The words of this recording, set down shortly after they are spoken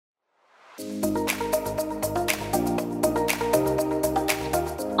I'm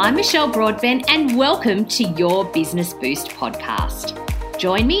Michelle Broadbent and welcome to your Business Boost podcast.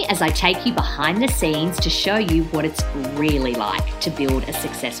 Join me as I take you behind the scenes to show you what it's really like to build a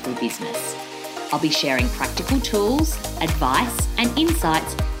successful business. I'll be sharing practical tools, advice, and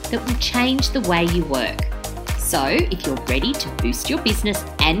insights that will change the way you work. So if you're ready to boost your business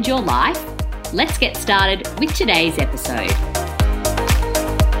and your life, let's get started with today's episode.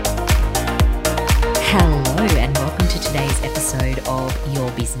 Hello and welcome to today's episode of Your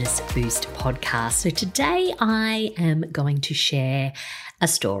Business Boost podcast. So today I am going to share a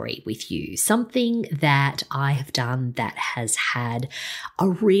story with you, something that I have done that has had a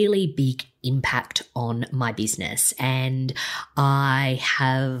really big impact on my business, and I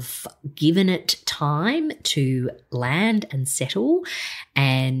have given it time to land and settle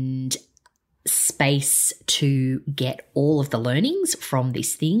and space to get all of the learnings from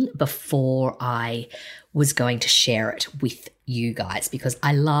this thing before I was going to share it with you guys, because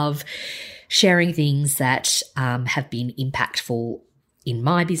I love sharing things that have been impactful in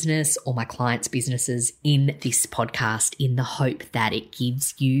my business or my clients' businesses in this podcast, in the hope that it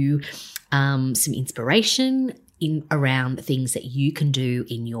gives you some inspiration around things that you can do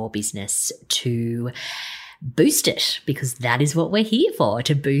in your business to boost it, because that is what we're here for,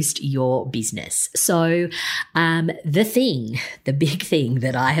 to boost your business. So the big thing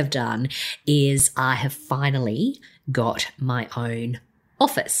that I have done is I have finally got my own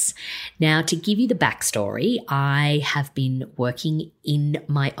office. Now, to give you the backstory, I have been working in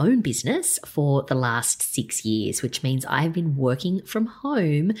my own business for the last 6 years, which means I have been working from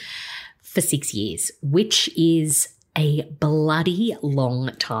home for 6 years, which is a bloody long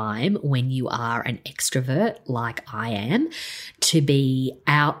time when you are an extrovert like I am, to be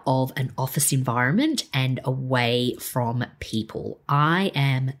out of an office environment and away from people. I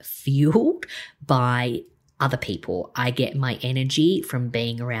am fueled by other people. I get my energy from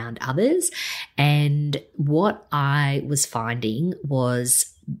being around others. And what I was finding was,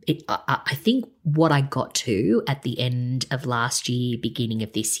 I think what I got to at the end of last year, beginning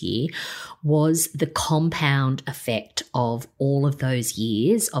of this year, was the compound effect of all of those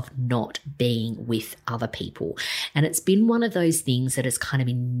years of not being with other people. And it's been one of those things that has kind of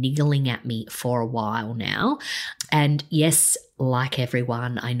been niggling at me for a while now. And yes, like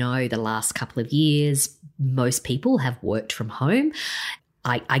everyone, I know the last couple of years, most people have worked from home.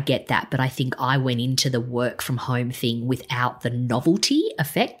 I get that, but I think I went into the work from home thing without the novelty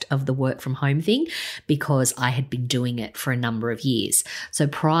effect of the work from home thing, because I had been doing it for a number of years. So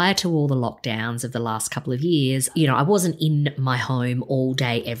prior to all the lockdowns of the last couple of years, I wasn't in my home all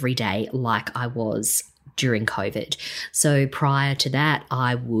day, every day like I was during COVID. So prior to that,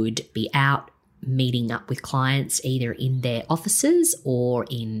 I would be out meeting up with clients either in their offices or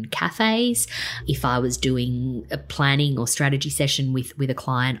in cafes. If I was doing a planning or strategy session with a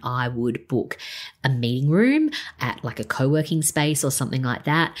client, I would book a meeting room at like a co-working space or something like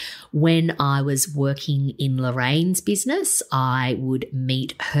that. When I was working in Lorraine's business, I would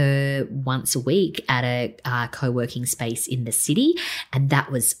meet her once a week at a co-working space in the city. And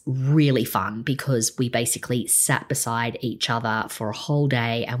that was really fun because we basically sat beside each other for a whole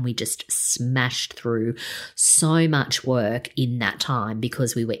day and we just smashed through so much work in that time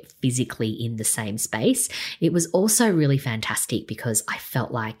because we were physically in the same space. It was also really fantastic because I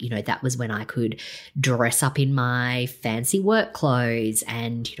felt like, that was when I could dress up in my fancy work clothes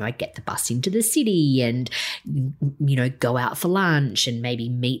and, I'd get the bus into the city and, go out for lunch and maybe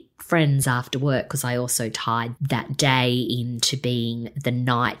meet friends after work, because I also tied that day into being the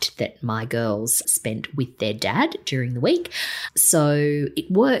night that my girls spent with their dad during the week. So it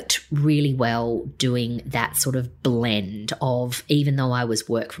worked really well doing that sort of blend of, even though I was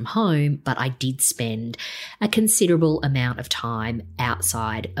work from home, but I did spend a considerable amount of time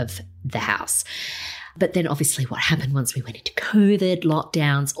outside of the house. But then obviously what happened once we went into COVID,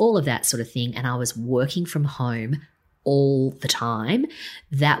 lockdowns, all of that sort of thing, and I was working from home all the time,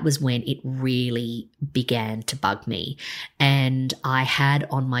 that was when it really began to bug me. And I had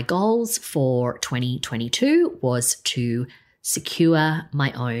on my goals for 2022 was to secure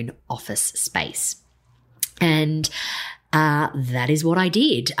my own office space. And that is what I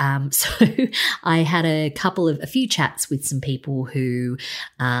did. So I had a few chats with some people who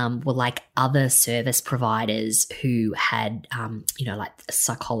were like other service providers who had, like a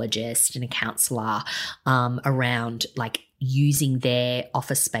psychologist and a counselor around like using their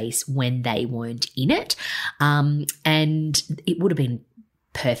office space when they weren't in it. And it would have been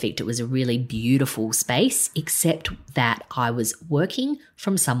perfect. It was a really beautiful space, except that I was working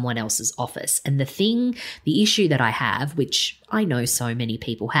from someone else's office. And the issue that I have, which I know so many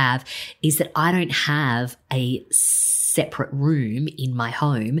people have, is that I don't have a separate room in my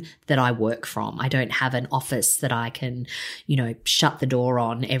home that I work from. I don't have an office that I can, shut the door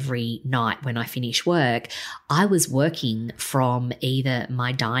on every night when I finish work. I was working from either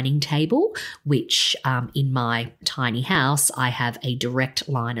my dining table, which in my tiny house, I have a direct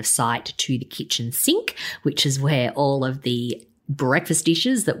line of sight to the kitchen sink, which is where all of the breakfast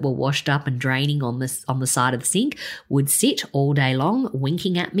dishes that were washed up and draining on the side of the sink would sit all day long,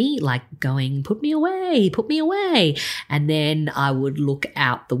 winking at me, like going, put me away, put me away. And then I would look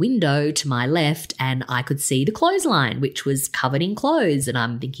out the window to my left and I could see the clothesline, which was covered in clothes. And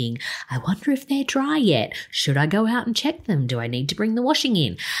I'm thinking, I wonder if they're dry yet. Should I go out and check them? Do I need to bring the washing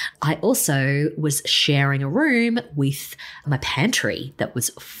in? I also was sharing a room with my pantry that was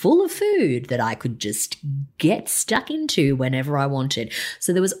full of food that I could just get stuck into whenever I wanted.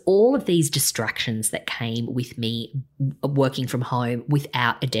 So there was all of these distractions that came with me working from home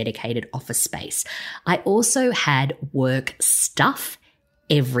without a dedicated office space. I also had work stuff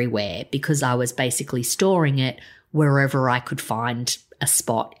everywhere because I was basically storing it wherever I could find a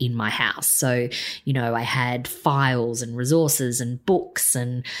spot in my house. So, I had files and resources and books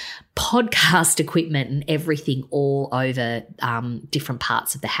and podcast equipment and everything all over different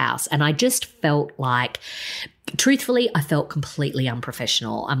parts of the house. And I just felt like, truthfully, I felt completely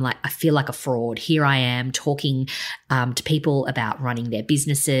unprofessional. I feel like a fraud. Here I am talking to people about running their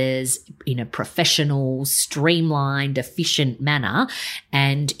businesses in a professional, streamlined, efficient manner.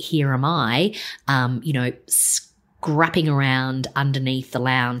 And here am I, scrapping around underneath the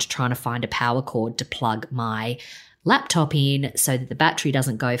lounge trying to find a power cord to plug my laptop in so that the battery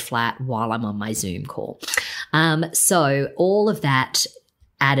doesn't go flat while I'm on my Zoom call. So all of that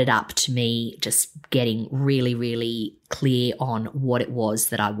added up to me just getting really, really clear on what it was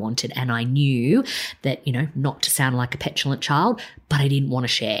that I wanted. And I knew that, not to sound like a petulant child, but I didn't want to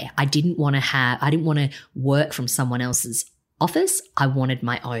share. I didn't want to work from someone else's office. I wanted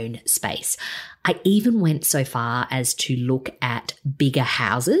my own space. I even went so far as to look at bigger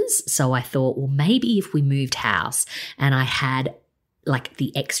houses. So I thought, well, maybe if we moved house and I had like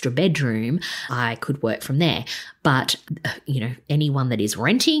the extra bedroom, I could work from there. But, anyone that is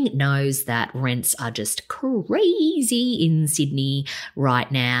renting knows that rents are just crazy in Sydney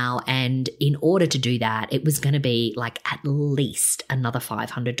right now. And in order to do that, it was going to be like at least another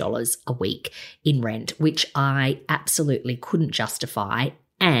 $500 a week in rent, which I absolutely couldn't justify.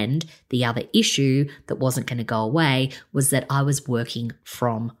 And the other issue that wasn't going to go away was that I was working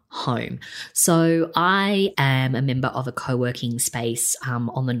from home. So I am a member of a co-working space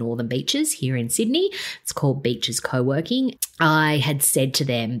on the Northern Beaches here in Sydney. It's called Beaches Co-working. I had said to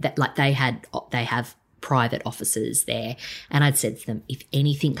them that they have private offices there. And I'd said to them, if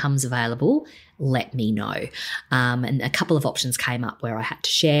anything comes available, let me know. And a couple of options came up where I had to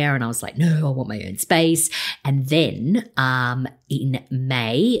share and I was like, no, I want my own space. And then in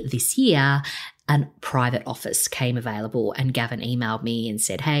May this year, a private office came available and Gavin emailed me and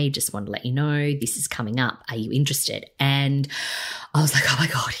said, hey, just want to let you know this is coming up. Are you interested? And I was like, oh my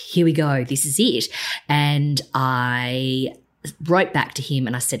God, here we go. This is it. And I wrote back to him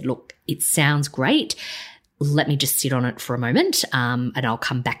and I said, look, it sounds great. Let me just sit on it for a moment and I'll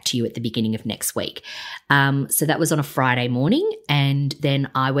come back to you at the beginning of next week. So that was on a Friday morning. And then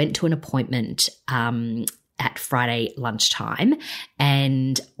I went to an appointment at Friday lunchtime.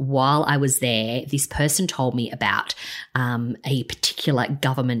 And while I was there, this person told me about a particular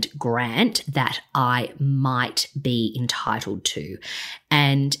government grant that I might be entitled to.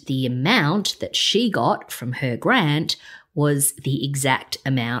 And the amount that she got from her grant was the exact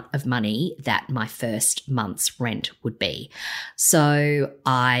amount of money that my first month's rent would be. So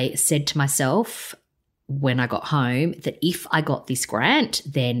I said to myself when I got home that if I got this grant,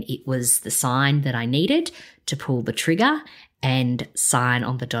 then it was the sign that I needed to pull the trigger and sign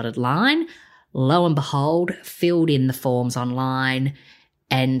on the dotted line. Lo and behold, filled in the forms online,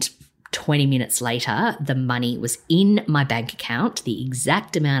 and 20 minutes later, the money was in my bank account, the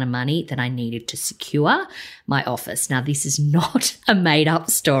exact amount of money that I needed to secure my office. Now, this is not a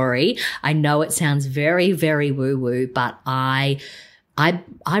made-up story. I know it sounds very, very woo-woo, but I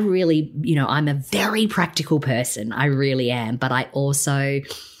really, I'm a very practical person. I really am. But I also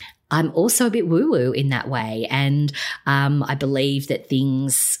I'm also a bit woo-woo in that way. And I believe that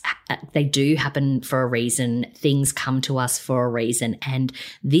things, they do happen for a reason. Things come to us for a reason. And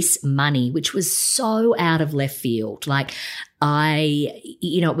this money, which was so out of left field, like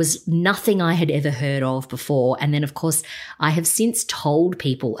it was nothing I had ever heard of before. And then, of course, I have since told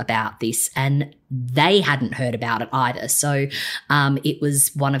people about this and they hadn't heard about it either. So it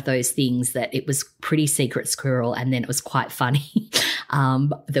was one of those things that it was pretty secret squirrel. And then it was quite funny.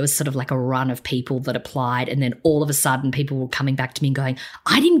 There was sort of like a run of people that applied. And then all of a sudden people were coming back to me and going,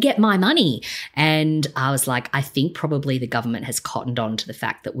 I didn't get my money. And I was like, I think probably the government has cottoned on to the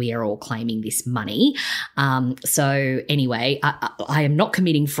fact that we are all claiming this money. So anyway, I am not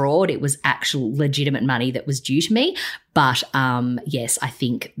committing fraud. It was actual legitimate money that was due to me. But yes, I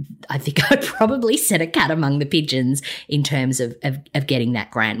think I'd probably set a cat among the pigeons in terms of getting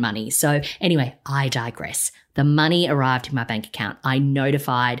that grant money. So anyway, I digress. The money arrived in my bank account. I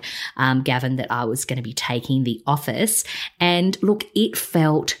notified Gavin that I was going to be taking the office. And look, it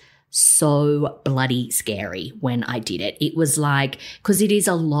felt so bloody scary when I did it. It was like, because it is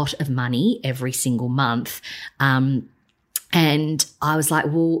a lot of money every single month. And I was like,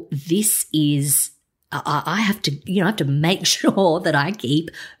 well, this is, I have to make sure that I keep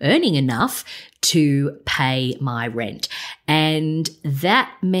earning enough to pay my rent. And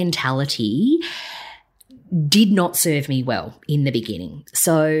that mentality did not serve me well in the beginning.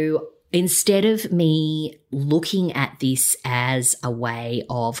 So instead of me looking at this as a way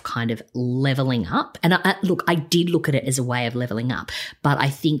of kind of leveling up, and I did look at it as a way of leveling up, but I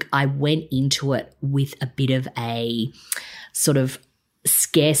think I went into it with a bit of a sort of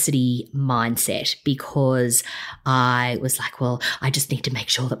scarcity mindset, because I was like, well, I just need to make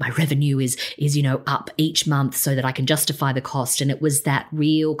sure that my revenue is up each month so that I can justify the cost. And it was that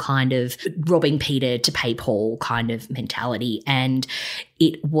real kind of robbing Peter to pay Paul kind of mentality. And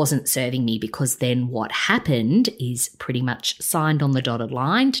it wasn't serving me, because then what happened is pretty much signed on the dotted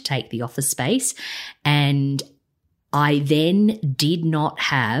line to take the office space. And I then did not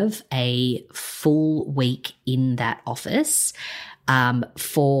have a full week in that office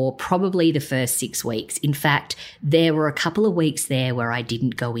for probably the first 6 weeks. In fact, there were a couple of weeks there where I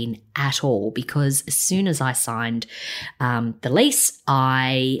didn't go in at all, because as soon as I signed the lease,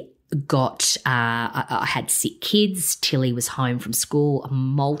 I had sick kids. Tilly was home from school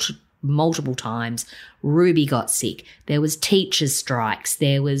multiple times. Ruby got sick. There was teachers' strikes.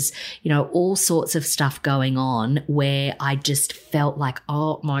 There was, all sorts of stuff going on where I just felt like,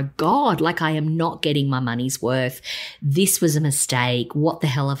 oh my God, like I am not getting my money's worth. This was a mistake. What the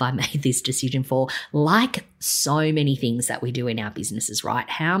hell have I made this decision for? Like so many things that we do in our businesses, right?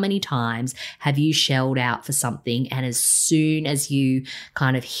 How many times have you shelled out for something, and as soon as you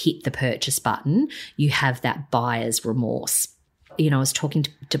kind of hit the purchase button, you have that buyer's remorse? I was talking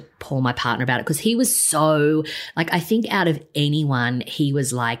to Paul, my partner, about it, because he was so, like, I think out of anyone, he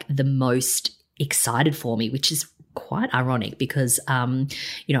was like the most excited for me, which is quite ironic because, I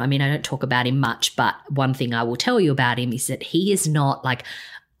don't talk about him much, but one thing I will tell you about him is that he is not like,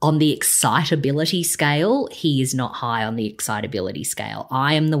 on the excitability scale, he is not high on the excitability scale.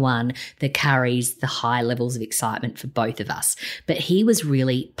 I am the one that carries the high levels of excitement for both of us. But he was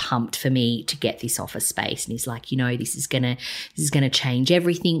really pumped for me to get this office space. And he's like, this is gonna change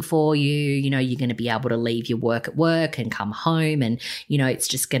everything for you. You're gonna be able to leave your work at work and come home, and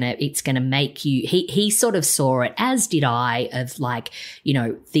it's gonna make you. He sort of saw it, as did I, of like,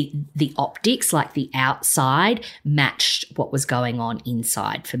 the optics, like the outside matched what was going on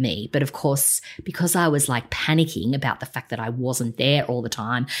inside for me. But of course, because I was like panicking about the fact that I wasn't there all the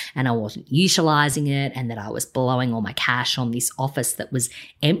time and I wasn't utilizing it, and that I was blowing all my cash on this office that was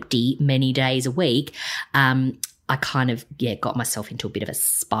empty many days a week, I kind of, got myself into a bit of a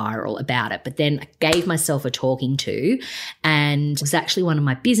spiral about it. But then I gave myself a talking to, and it was actually one of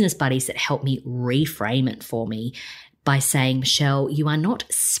my business buddies that helped me reframe it for me by saying, Michelle, you are not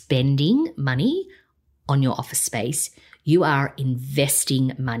spending money on your office space. You are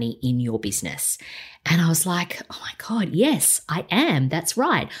investing money in your business. And I was like, oh my God, yes, I am. That's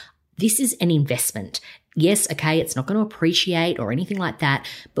right. This is an investment. Yes, okay, it's not going to appreciate or anything like that.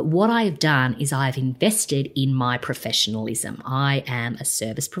 But what I have done is I've invested in my professionalism. I am a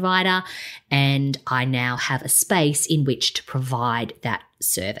service provider, and I now have a space in which to provide that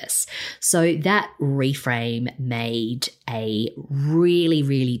service. So that reframe made a really,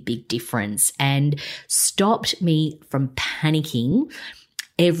 really big difference and stopped me from panicking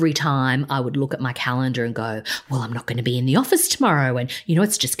every time I would look at my calendar and go, well, I'm not going to be in the office tomorrow. And,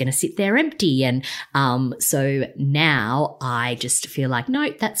 it's just going to sit there empty. And so now I just feel like,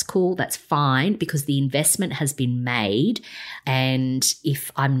 no, that's cool. That's fine, because the investment has been made. And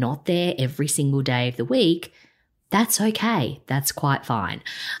if I'm not there every single day of the week, that's okay. That's quite fine.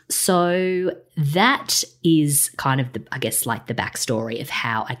 So that is kind of the backstory of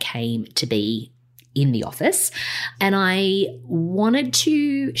how I came to be in the office. And I wanted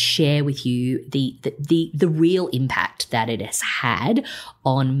to share with you the real impact that it has had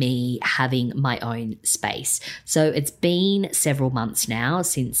on me having my own space. So it's been several months now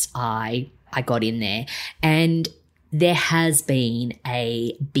since I got in there, and there has been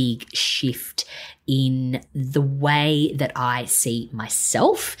a big shift in the way that I see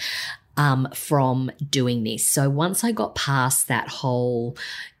myself from doing this. So once I got past that whole,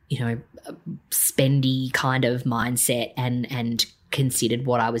 spendy kind of mindset and considered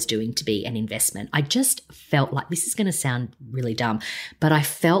what I was doing to be an investment, I just felt like, this is going to sound really dumb, but I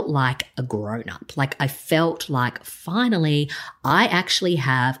felt like a grown-up. Like I felt like finally I actually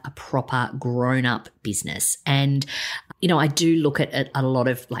have a proper grown-up business. And I do look at a lot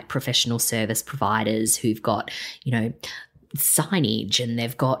of like professional service providers who've got, signage, and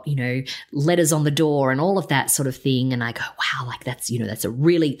they've got, letters on the door and all of that sort of thing. And I go, wow, like that's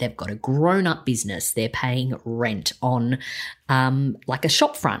they've got a grown up business. They're paying rent on like a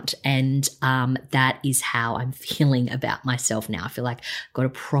shop front. And that is how I'm feeling about myself now. I feel like I've got a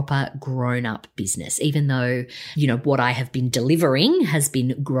proper grown up business, even though, what I have been delivering has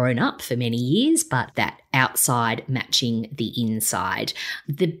been grown up for many years, but that outside matching the inside.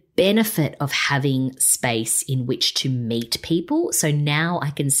 The benefit of having space in which to meet people. So now I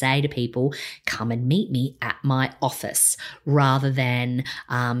can say to people, come and meet me at my office, rather than,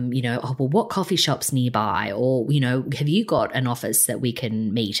 oh, well, what coffee shop's nearby? Or, have you got an office that we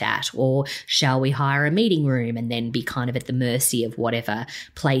can meet at? Or shall we hire a meeting room and then be kind of at the mercy of whatever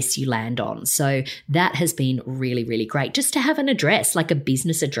place you land on? So that has been really, really great. Just to have an address, like a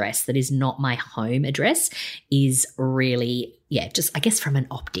business address that is not my home address, is really, just I guess from an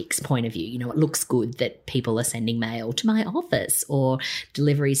optics point of view, it looks good that people are sending mail to my office or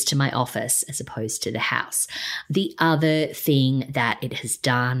deliveries to my office as opposed to the house. The other thing that it has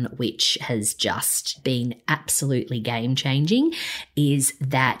done, which has just been absolutely game changing, is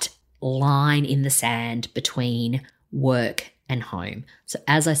that line in the sand between work and home. So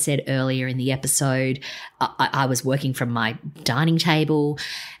as I said earlier in the episode, I was working from my dining table,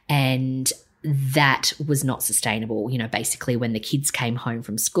 and that was not sustainable. Basically when the kids came home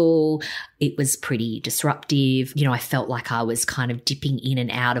from school, it was pretty disruptive. I felt like I was kind of dipping in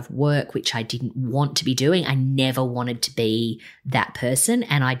and out of work, which I didn't want to be doing. I never wanted to be that person.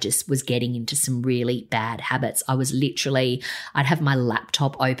 And I just was getting into some really bad habits. I'd have my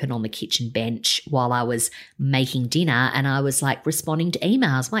laptop open on the kitchen bench while I was making dinner, and I was like responding to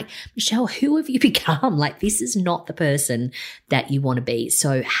emails. I'm like, Michelle, who have you become? Like, this is not the person that you want to be.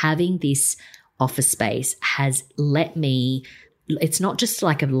 So having this office space has let me, it's not just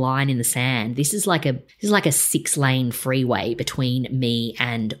like a line in the sand. This is like a 6-lane freeway between me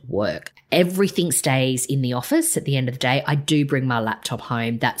and work. Everything stays in the office at the end of the day. I do bring my laptop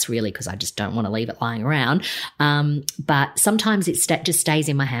home. That's really because I just don't want to leave it lying around. But sometimes it just stays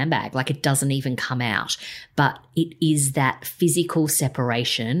in my handbag. Like it doesn't even come out. But it is that physical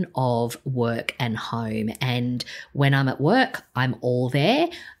separation of work and home. And when I'm at work, I'm all there.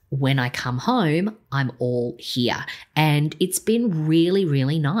 When I come home, I'm all here. And it's been really,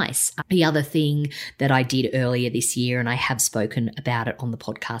 really nice. The other thing that I did earlier this year, and I have spoken about it on the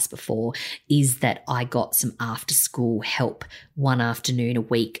podcast before, is that I got some after school help one afternoon a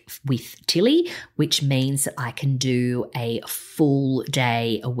week with Tilly, which means that I can do a full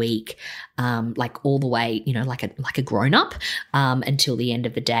day a week, like all the way, like a grown up, until the end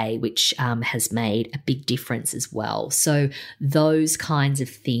of the day, which has made a big difference as well. So those kinds of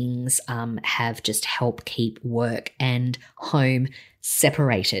things have just helped keep work and home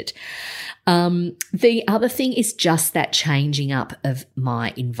separated. The other thing is just that changing up of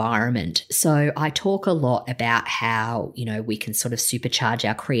my environment. So I talk a lot about how, we can sort of supercharge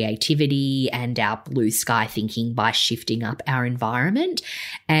our creativity and our blue sky thinking by shifting up our environment.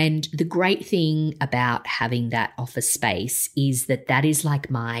 And the great thing about having that office space is that is like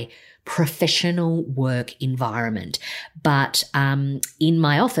my professional work environment. But in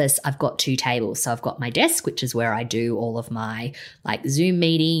my office, I've got 2 tables. So I've got my desk, which is where I do all of my like Zoom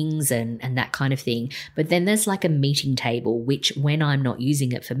meetings and that kind of thing. But then there's like a meeting table, which when I'm not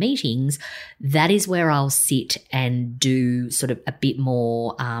using it for meetings, that is where I'll sit and do sort of a bit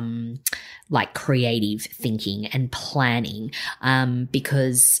more like creative thinking and planning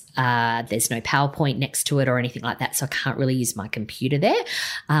because there's no PowerPoint next to it or anything like that. So I can't really use my computer there.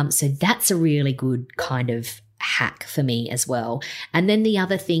 So that's a really good kind of hack for me as well. And then the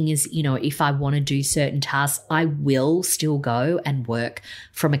other thing is, if I want to do certain tasks, I will still go and work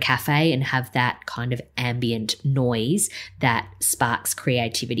from a cafe and have that kind of ambient noise that sparks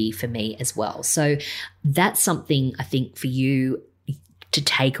creativity for me as well. So that's something I think for you to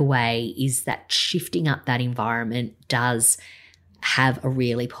take away, is that shifting up that environment does have a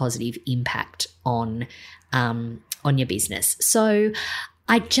really positive impact on your business. So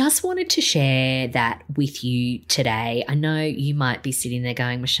I just wanted to share that with you today. I know you might be sitting there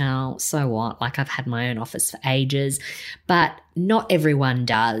going, Michelle, so what? Like, I've had my own office for ages, but not everyone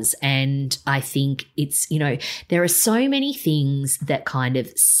does. And I think it's, there are so many things that kind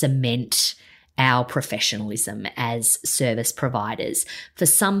of cement our professionalism as service providers. For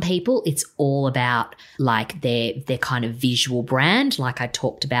some people, it's all about like their kind of visual brand, like I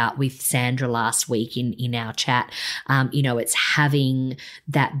talked about with Sandra last week in our chat. It's having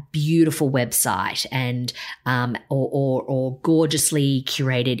that beautiful website and or gorgeously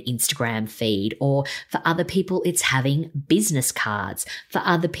curated Instagram feed. Or for other people, it's having business cards. For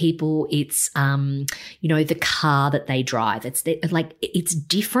other people, it's the car that they drive. It's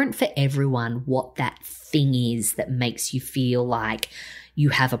different for everyone what that thing is that makes you feel like you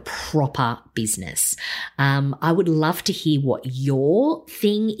have a proper business. I would love to hear what your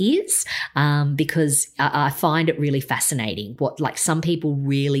thing is because I find it really fascinating. Some people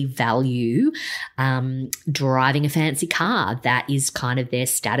really value driving a fancy car. That is kind of their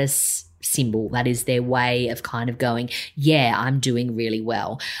status symbol. That is their way of kind of going, yeah, I'm doing really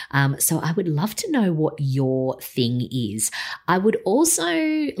well. So I would love to know what your thing is. I would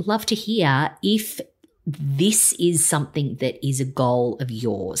also love to hear if this is something that is a goal of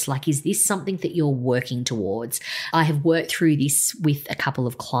yours. Like, is this something that you're working towards? I have worked through this with a couple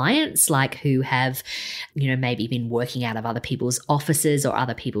of clients, like who have, maybe been working out of other people's offices or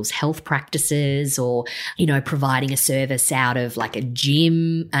other people's health practices, or, providing a service out of like a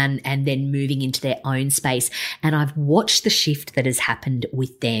gym and then moving into their own space. And I've watched the shift that has happened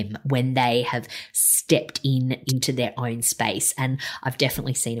with them when they have stepped into their own space. And I've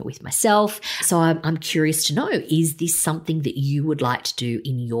definitely seen it with myself. So I'm curious to know, is this something that you would like to do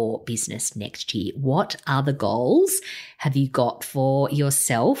in your business next year? What other goals have you got for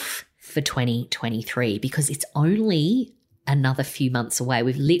yourself for 2023? Because it's only another few months away.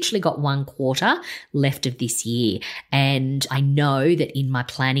 We've literally got 1 quarter left of this year. And I know that in my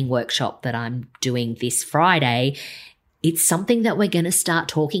planning workshop that I'm doing this Friday, it's something that we're going to start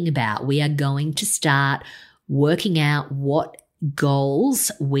talking about. We are going to start working out what goals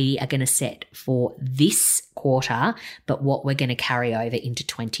we are going to set for this quarter, but what we're going to carry over into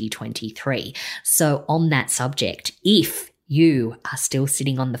 2023. So on that subject, if you are still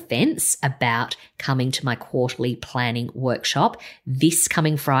sitting on the fence about coming to my quarterly planning workshop this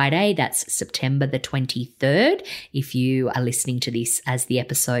coming Friday, that's September the 23rd. If you are listening to this as the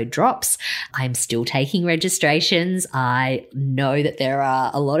episode drops, I'm still taking registrations. I know that there are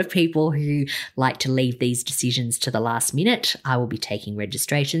a lot of people who like to leave these decisions to the last minute. I will be taking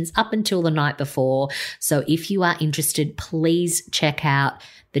registrations up until the night before. So if you are interested, please check out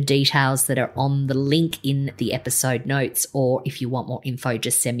the details that are on the link in the episode notes, or if you want more info,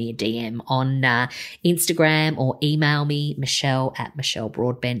 just send me a DM on Instagram or email me,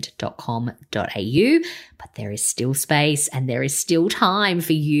 michelle@michellebroadbent.com.au. But there is still space and there is still time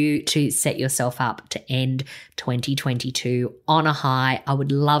for you to set yourself up to end 2022 on a high. I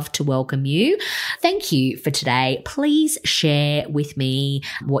would love to welcome you. Thank you for today. Please share with me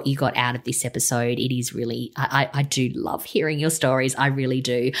what you got out of this episode. It is really, I do love hearing your stories. I really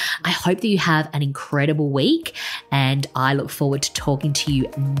do. I hope that you have an incredible week, and I look forward to talking to you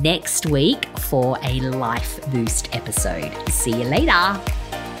next week for a Life Boost episode. See you later.